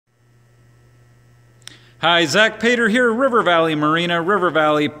Hi, Zach Pater here, River Valley Marina, River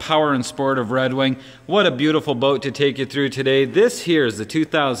Valley Power and Sport of Redwing. What a beautiful boat to take you through today. This here is the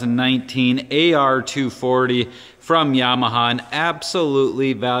 2019 AR 240 from Yamaha, an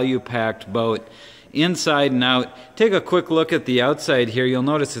absolutely value-packed boat. Inside and out. Take a quick look at the outside here. You'll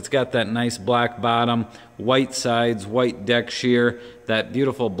notice it's got that nice black bottom, white sides, white deck shear, that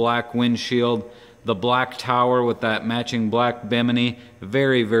beautiful black windshield, the black tower with that matching black bimini.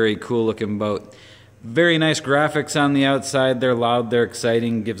 Very, very cool looking boat. Very nice graphics on the outside. They're loud, they're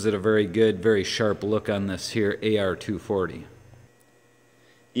exciting, gives it a very good, very sharp look on this here AR 240.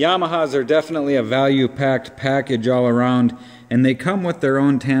 Yamahas are definitely a value-packed package all around, and they come with their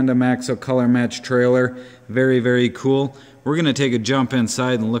own tandem axle color match trailer. Very, very cool. We're going to take a jump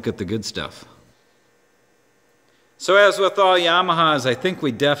inside and look at the good stuff. So as with all Yamahas, I think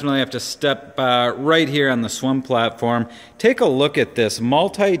we definitely have to step right here on the swim platform. Take a look at this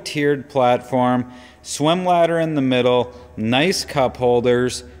multi-tiered platform, swim ladder in the middle, nice cup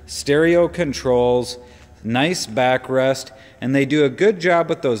holders, stereo controls, nice backrest, and they do a good job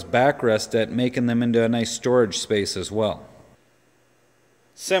with those backrests at making them into a nice storage space as well.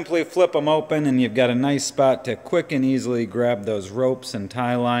 Simply flip them open and you've got a nice spot to quick and easily grab those ropes and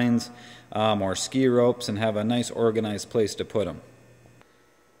tie lines or ski ropes and have a nice organized place to put them.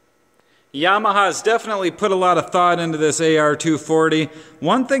 Yamaha's definitely put a lot of thought into this AR 240.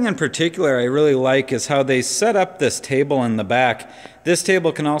 One thing in particular I really like is how they set up this table in the back. This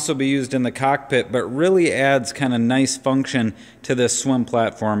table can also be used in the cockpit, but really adds kind of nice function to this swim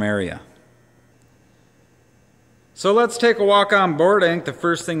platform area. So let's take a walk on board. I think the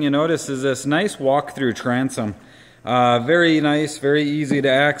first thing you notice is this nice walk-through transom. Very nice, very easy to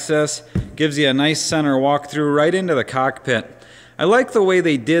access. Gives you a nice center walk-through right into the cockpit. I like the way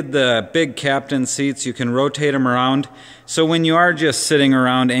they did the big captain seats. You can rotate them around. So when you are just sitting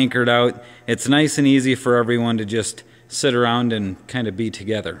around anchored out, it's nice and easy for everyone to just sit around and kind of be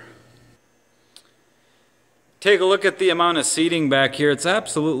together. Take a look at the amount of seating back here. It's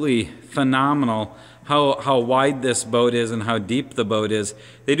absolutely phenomenal how wide this boat is and how deep the boat is.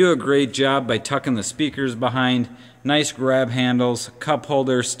 They do a great job by tucking the speakers behind, nice grab handles, cup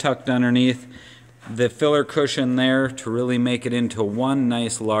holders tucked underneath, the filler cushion there to really make it into one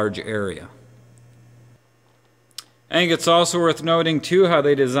nice large area. I think it's also worth noting too how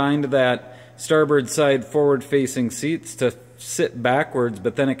they designed that starboard side forward facing seats to sit backwards,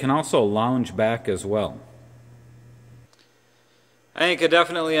 but then it can also lounge back as well. I think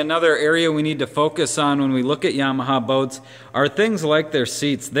definitely another area we need to focus on when we look at Yamaha boats are things like their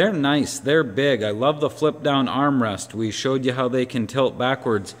seats. They're nice, they're big. I love the flip down armrest. We showed you how they can tilt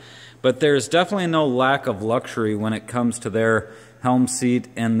backwards, but there's definitely no lack of luxury when it comes to their helm seat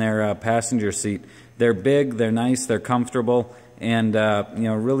and their passenger seat. They're big, they're nice, they're comfortable, and you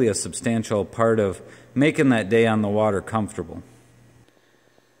know, really a substantial part of making that day on the water comfortable.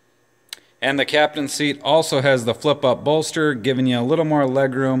 And the captain's seat also has the flip-up bolster, giving you a little more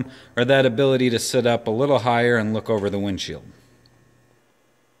legroom or that ability to sit up a little higher and look over the windshield.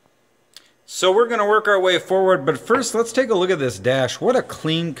 So we're going to work our way forward, but first let's take a look at this dash. What a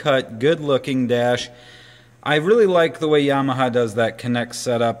clean-cut, good-looking dash. I really like the way Yamaha does that Connect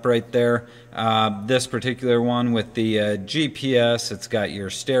setup right there. This particular one with the GPS, it's got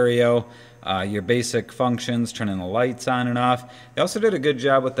your stereo, your basic functions, turning the lights on and off. They also did a good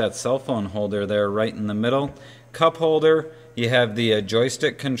job with that cell phone holder there right in the middle. Cup holder, you have the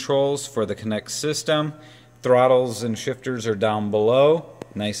joystick controls for the Connect system. Throttles and shifters are down below,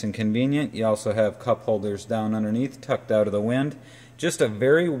 nice and convenient. You also have cup holders down underneath, tucked out of the wind. Just a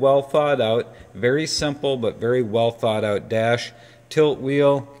very well thought out, very simple but very well thought out dash. Tilt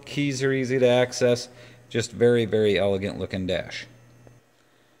wheel, keys are easy to access, just very, very elegant looking dash.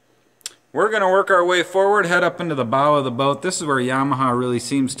 We're going to work our way forward, head up into the bow of the boat. This is where Yamaha really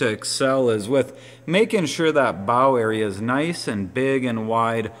seems to excel, is with making sure that bow area is nice and big and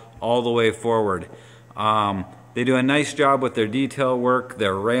wide all the way forward. They do a nice job with their detail work,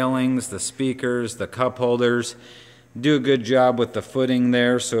 their railings, the speakers, the cup holders. Do a good job with the footing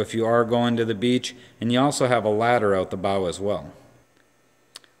there, so if you are going to the beach, and you also have a ladder out the bow as well.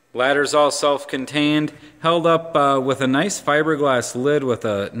 Ladder's all self-contained, held up with a nice fiberglass lid with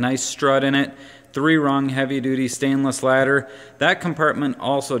a nice strut in it. 3-rung heavy-duty stainless ladder. That compartment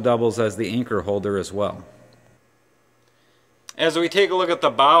also doubles as the anchor holder as well. As we take a look at the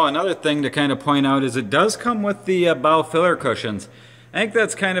bow, another thing to kind of point out is it does come with the bow filler cushions. I think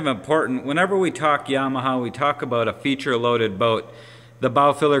that's kind of important. Whenever we talk Yamaha, we talk about a feature-loaded boat. The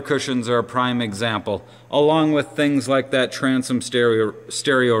bow filler cushions are a prime example, along with things like that transom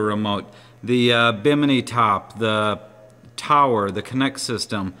stereo remote, the bimini top, the tower, the Connect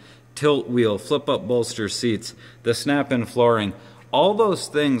system, tilt wheel, flip-up bolster seats, the snap-in flooring. All those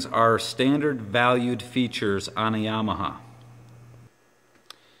things are standard valued features on a Yamaha.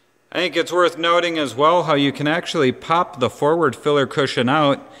 I think it's worth noting as well how you can actually pop the forward filler cushion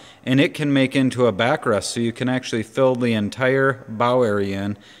out and it can make into a backrest, so you can actually fill the entire bow area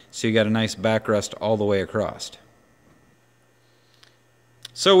in, so you got a nice backrest all the way across.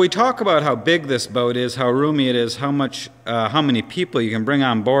 So we talk about how big this boat is, how roomy it is, how many people you can bring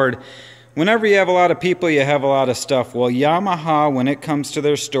on board. Whenever you have a lot of people, you have a lot of stuff. Well, Yamaha, when it comes to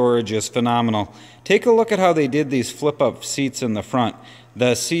their storage, is phenomenal. Take a look at how they did these flip-up seats in the front.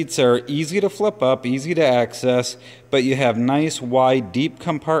 The seats are easy to flip up, easy to access, but you have nice, wide, deep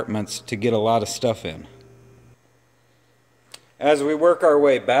compartments to get a lot of stuff in. As we work our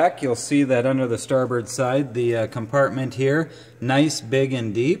way back, you'll see that under the starboard side, the compartment here, nice, big,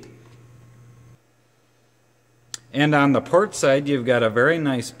 and deep. And on the port side, you've got a very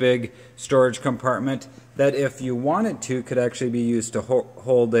nice, big storage compartment that, if you wanted to, could actually be used to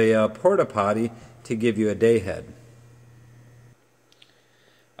hold a porta potty to give you a day head.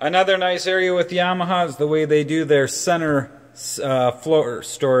 Another nice area with Yamaha is the way they do their center floor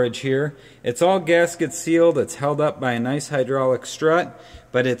storage here. It's all gasket sealed, it's held up by a nice hydraulic strut,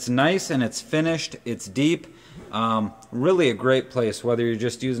 but it's nice and it's finished, it's deep. Really a great place, whether you're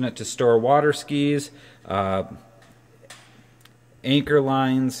just using it to store water skis, anchor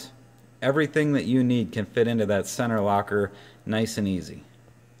lines, everything that you need can fit into that center locker nice and easy.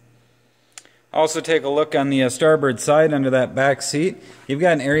 Also, take a look on the starboard side under that back seat. You've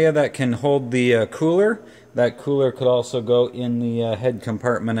got an area that can hold the cooler. That cooler could also go in the head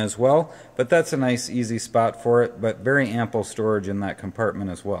compartment as well, but that's a nice easy spot for it, but very ample storage in that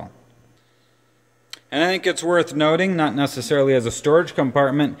compartment as well. And I think it's worth noting, not necessarily as a storage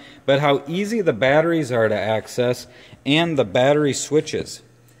compartment, but how easy the batteries are to access and the battery switches.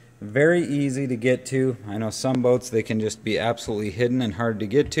 Very easy to get to. I know some boats, they can just be absolutely hidden and hard to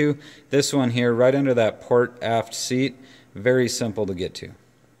get to. This one here, right under that port aft seat, very simple to get to.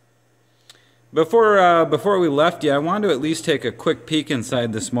 Before we left you, I wanted to at least take a quick peek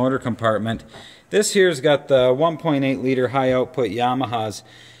inside this motor compartment. This here's got the 1.8 liter high output Yamahas.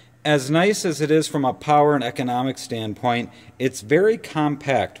 As nice as it is from a power and economic standpoint, it's very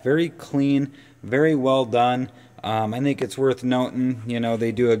compact, very clean, very well done. I think it's worth noting, you know,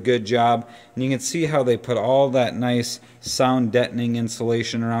 they do a good job. And you can see how they put all that nice sound deadening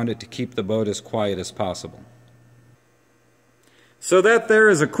insulation around it to keep the boat as quiet as possible. So that there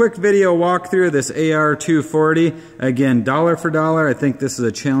is a quick video walkthrough of this AR240. Again, dollar for dollar, I think this is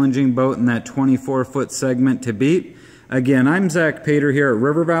a challenging boat in that 24-foot segment to beat. Again, I'm Zach Pater here at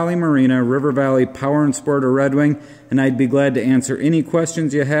River Valley Marina, River Valley Power and Sport or Redwing, and I'd be glad to answer any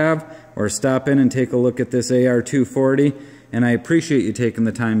questions you have or stop in and take a look at this AR240, and I appreciate you taking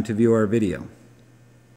the time to view our video.